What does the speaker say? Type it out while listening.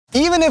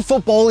Even if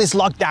football is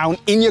locked down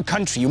in your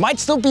country, you might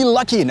still be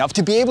lucky enough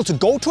to be able to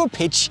go to a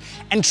pitch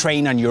and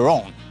train on your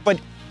own. But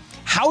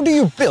how do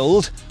you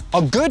build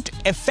a good,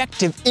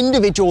 effective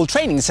individual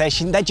training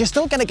session that you're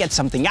still gonna get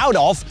something out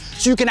of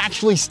so you can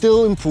actually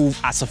still improve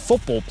as a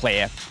football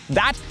player?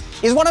 That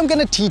is what I'm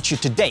gonna teach you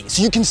today,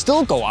 so you can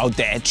still go out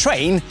there,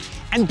 train,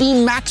 and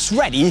be max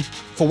ready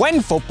for when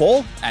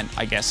football, and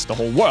I guess the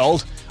whole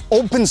world,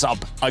 opens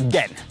up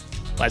again.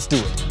 Let's do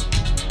it.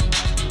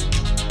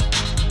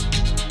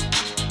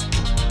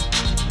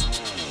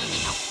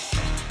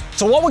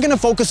 So what we're gonna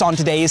focus on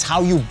today is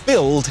how you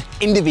build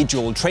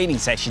individual training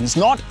sessions,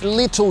 not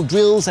little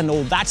drills and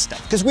all that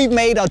stuff, because we've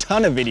made a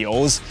ton of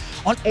videos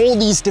on all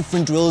these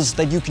different drills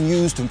that you can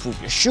use to improve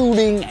your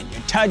shooting and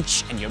your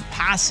touch and your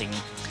passing.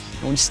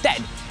 No,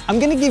 instead, I'm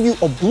gonna give you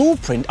a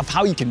blueprint of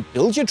how you can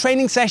build your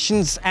training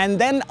sessions,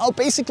 and then I'll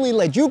basically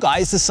let you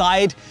guys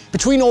decide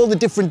between all the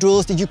different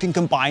drills that you can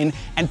combine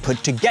and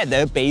put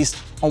together based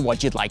on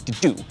what you'd like to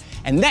do.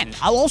 And then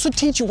I'll also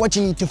teach you what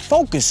you need to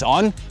focus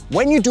on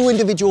when you do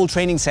individual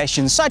training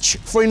sessions, such,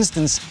 for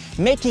instance,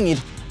 making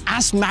it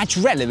as match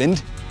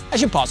relevant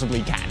as you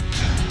possibly can.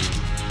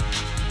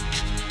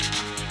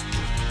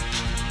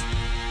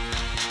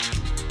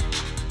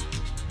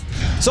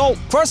 So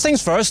first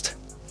things first,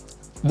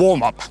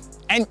 warm up.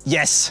 And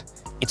yes,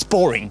 it's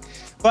boring,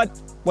 but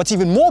what's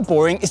even more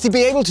boring is to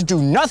be able to do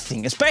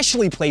nothing,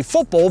 especially play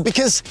football,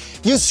 because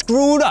you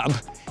screwed up.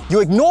 You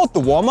ignored the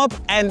warm-up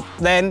and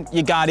then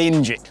you got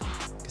injured,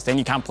 because then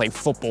you can't play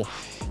football.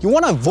 You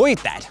want to avoid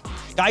that.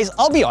 Guys,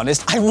 I'll be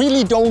honest, I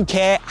really don't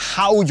care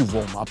how you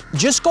warm up.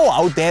 Just go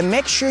out there,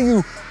 make sure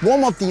you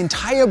warm up the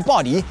entire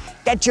body,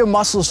 get your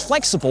muscles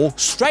flexible,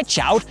 stretch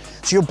out,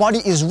 so your body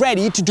is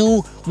ready to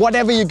do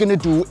whatever you're gonna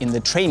do in the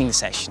training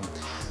session.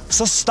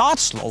 So start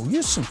slow,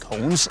 use some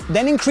cones,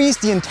 then increase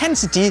the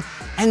intensity,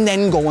 and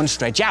then go and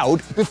stretch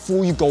out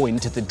before you go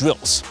into the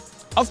drills.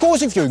 Of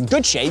course, if you're in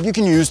good shape, you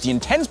can use the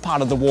intense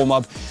part of the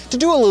warm-up to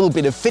do a little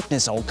bit of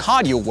fitness or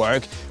cardio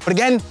work. But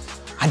again,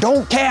 I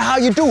don't care how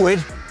you do it,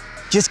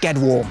 just get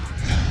warm.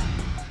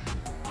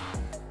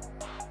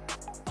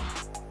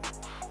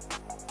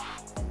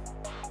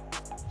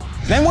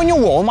 Then when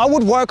you're warm, I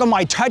would work on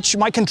my touch,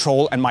 my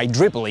control, and my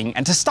dribbling.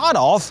 And to start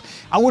off,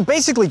 I would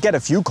basically get a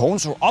few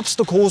cones or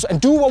obstacles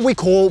and do what we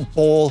call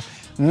ball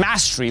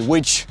mastery,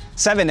 which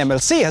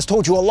 7MLC has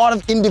taught you a lot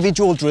of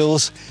individual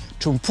drills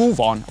to improve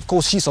on. Of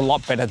course, he's a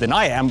lot better than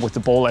I am with the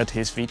ball at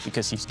his feet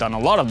because he's done a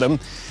lot of them.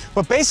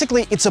 But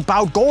basically, it's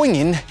about going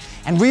in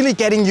and really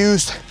getting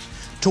used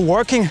to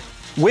working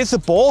with the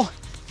ball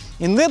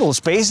in little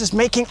spaces,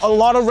 making a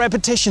lot of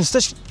repetitions.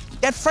 Just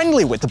get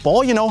friendly with the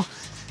ball, you know.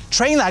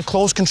 Train that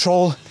close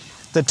control,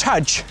 the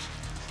touch,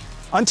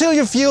 until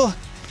you feel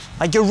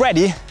like you're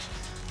ready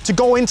to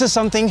go into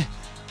something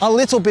a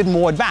little bit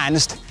more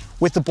advanced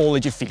with the ball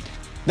at your feet.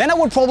 Then I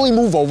would probably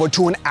move over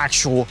to an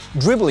actual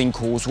dribbling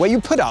course where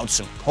you put out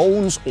some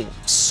cones or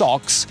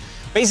socks,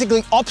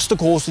 basically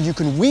obstacles that you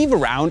can weave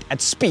around at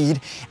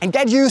speed and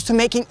get used to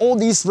making all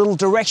these little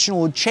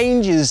directional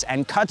changes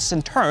and cuts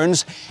and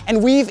turns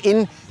and weave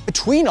in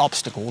between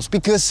obstacles,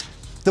 because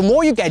the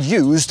more you get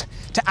used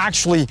to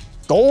actually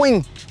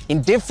going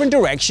in different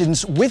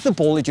directions with the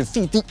ball at your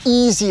feet, the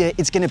easier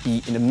it's gonna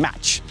be in a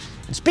match.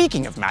 And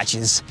speaking of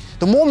matches,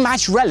 the more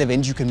match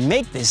relevant you can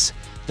make this,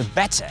 the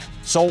better.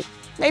 So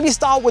maybe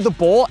start with the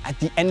ball at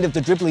the end of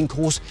the dribbling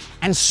course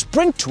and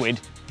sprint to it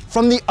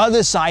from the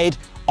other side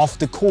of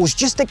the course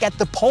just to get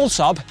the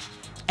pulse up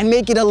and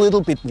make it a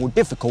little bit more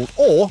difficult.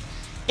 Or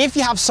if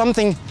you have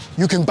something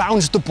you can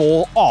bounce the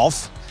ball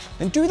off,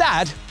 then do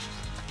that.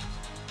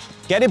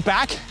 Get it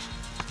back,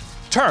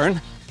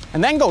 turn,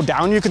 and then go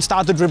down. You can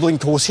start the dribbling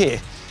course here.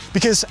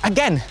 Because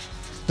again,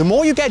 the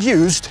more you get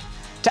used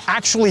to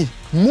actually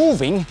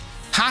moving,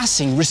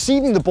 passing,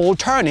 receiving the ball,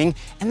 turning,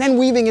 and then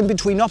weaving in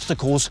between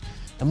obstacles,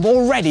 the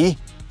more ready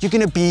you're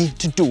gonna be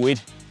to do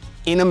it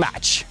in a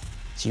match.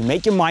 So you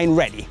make your mind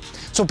ready.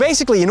 So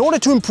basically, in order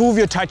to improve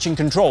your touch and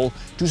control,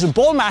 do some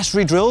ball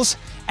mastery drills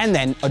and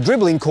then a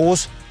dribbling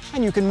course,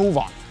 and you can move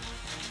on.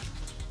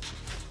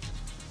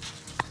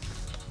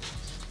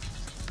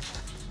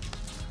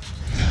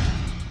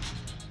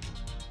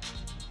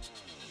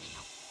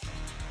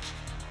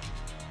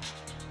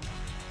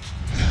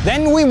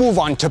 Then we move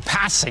on to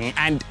passing,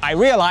 and I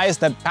realize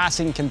that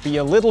passing can be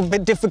a little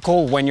bit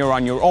difficult when you're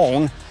on your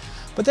own,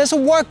 but there's a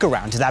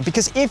workaround to that,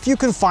 because if you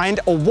can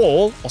find a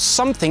wall or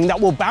something that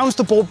will bounce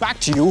the ball back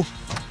to you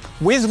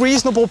with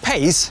reasonable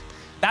pace,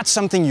 that's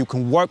something you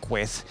can work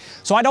with.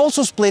 So I'd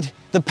also split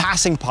the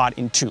passing part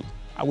in two.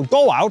 I would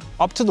go out,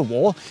 up to the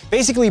wall,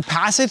 basically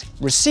pass it,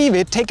 receive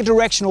it, take a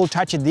directional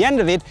touch at the end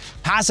of it,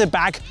 pass it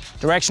back,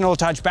 directional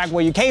touch back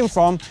where you came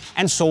from,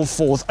 and so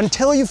forth,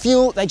 until you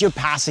feel that your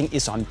passing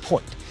is on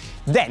point.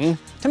 Then,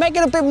 to make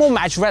it a bit more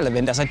match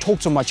relevant, as I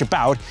talked so much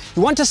about,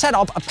 you want to set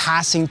up a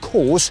passing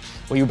course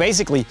where you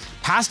basically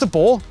pass the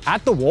ball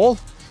at the wall,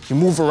 you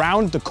move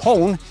around the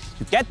cone,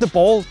 you get the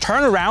ball,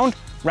 turn around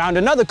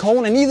another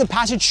cone, and either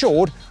pass it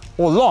short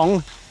or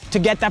long to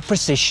get that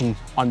precision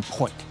on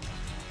point.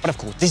 But of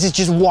course, this is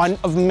just one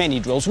of many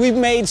drills. We've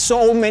made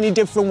so many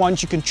different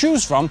ones you can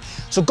choose from.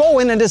 So go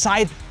in and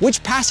decide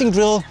which passing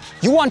drill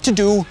you want to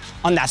do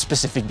on that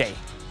specific day.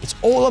 It's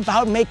all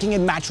about making it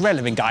match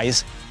relevant,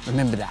 guys.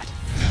 Remember that.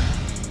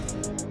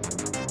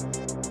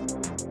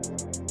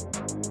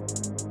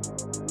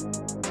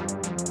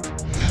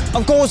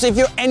 Of course, if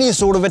you're any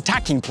sort of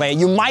attacking player,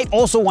 you might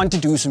also want to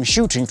do some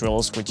shooting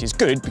drills, which is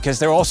good because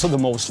they're also the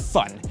most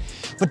fun.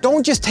 But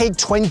don't just take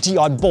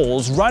 20-odd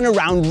balls, run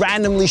around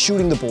randomly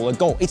shooting the ball at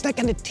goal. It's not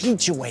gonna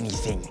teach you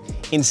anything.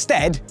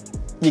 Instead,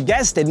 you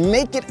guessed it,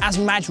 make it as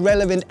match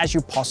relevant as you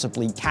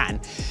possibly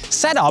can.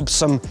 Set up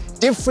some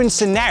different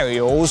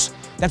scenarios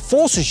that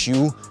forces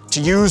you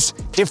to use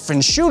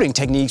different shooting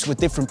techniques with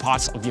different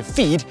parts of your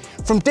feet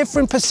from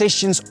different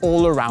positions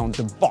all around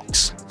the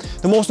box.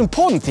 The most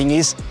important thing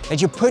is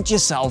that you put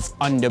yourself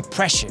under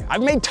pressure.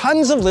 I've made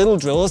tons of little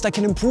drills that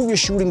can improve your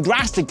shooting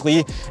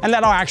drastically and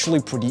that are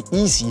actually pretty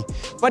easy.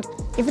 But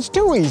if it's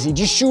too easy,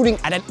 just shooting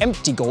at an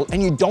empty goal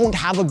and you don't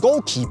have a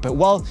goalkeeper,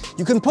 well,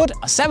 you can put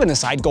a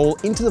 7-a-side goal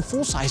into the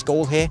full-size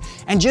goal here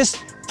and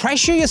just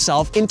pressure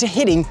yourself into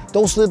hitting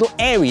those little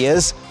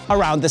areas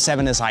around the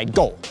 7-a-side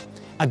goal.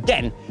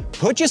 Again,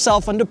 put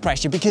yourself under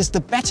pressure because the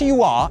better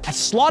you are at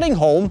slotting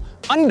home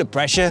under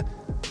pressure,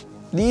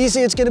 the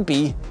easier it's gonna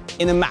be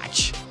in a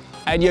match.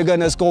 And you're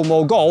gonna score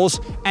more goals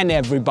and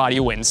everybody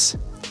wins.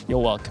 You're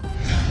welcome.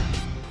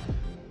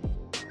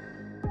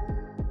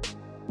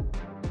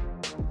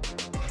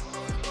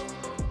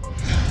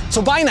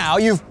 So by now,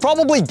 you've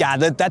probably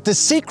gathered that the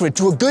secret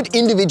to a good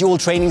individual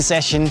training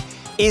session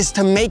is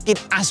to make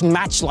it as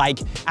match-like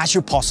as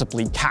you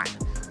possibly can.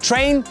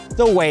 Train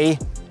the way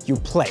you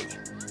play.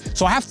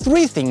 So I have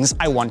 3 things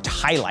I want to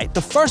highlight.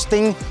 The first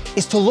thing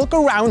is to look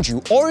around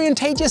you,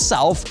 orientate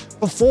yourself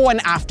before and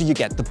after you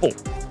get the ball.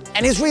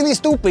 And it's really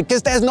stupid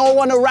because there's no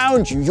one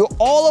around you. You're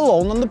all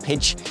alone on the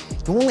pitch.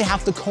 You only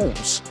have the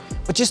cones.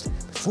 But just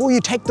before you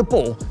take the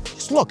ball,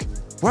 just look,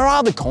 where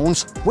are the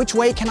cones? Which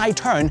way can I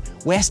turn?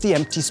 Where's the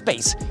empty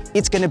space?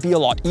 It's gonna be a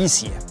lot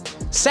easier.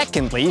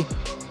 Secondly,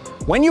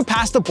 when you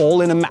pass the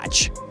ball in a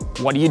match,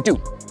 what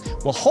do?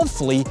 Well,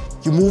 hopefully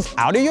you move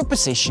out of your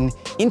position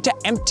into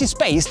empty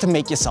space to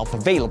make yourself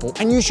available.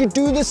 And you should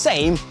do the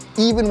same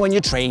even when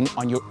you train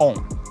on your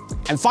own.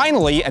 And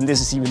finally, and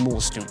this is even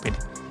more stupid,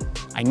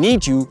 I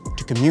need you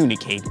to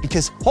communicate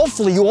because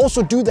hopefully you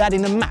also do that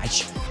in a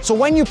match. So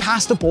when you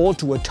pass the ball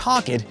to a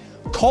target,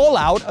 call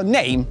out a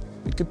name.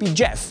 It could be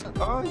Jeff.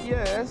 Oh,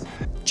 yes.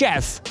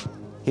 Jeff,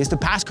 here's the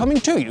pass coming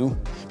to you.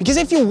 Because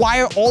if you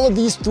wire all of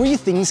these 3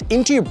 things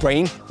into your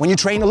brain when you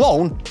train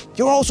alone,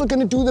 you're also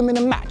gonna do them in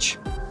a match.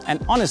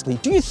 And honestly,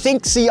 do you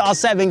think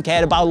CR7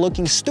 cared about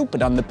looking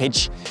stupid on the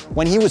pitch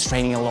when he was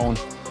training alone?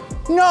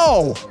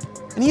 No!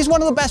 And he's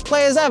one of the best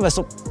players ever,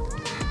 so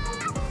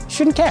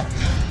shouldn't care.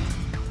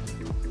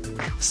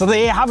 So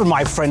there you have it,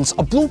 my friends,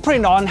 a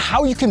blueprint on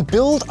how you can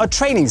build a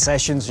training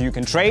session so you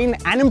can train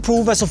and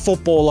improve as a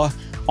footballer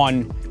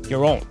on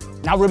your own.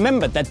 Now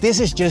remember that this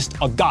is just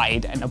a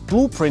guide and a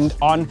blueprint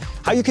on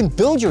how you can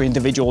build your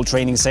individual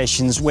training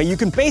sessions where you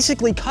can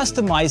basically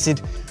customize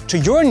it to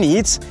your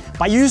needs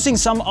by using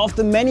some of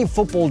the many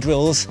football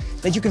drills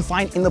that you can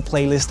find in the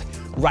playlist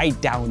right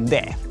down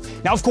there.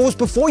 Now, of course,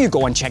 before you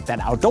go and check that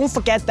out, don't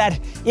forget that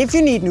if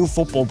you need new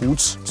football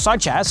boots,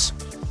 such as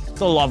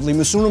the lovely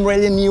Mizuno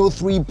Morelia Neo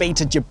 3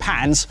 Beta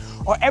Japans,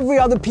 or every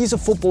other piece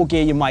of football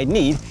gear you might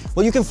need,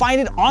 well, you can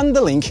find it on the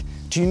link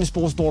to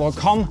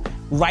unisportlife.com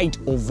right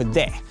over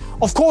there.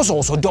 Of course,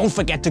 also, don't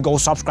forget to go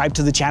subscribe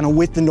to the channel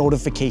with the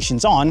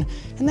notifications on,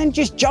 and then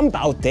just jump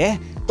out there,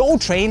 go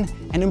train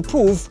and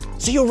improve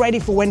so you're ready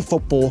for when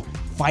football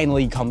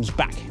finally comes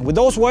back. And with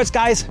those words,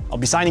 guys, I'll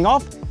be signing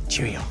off.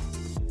 Cheerio.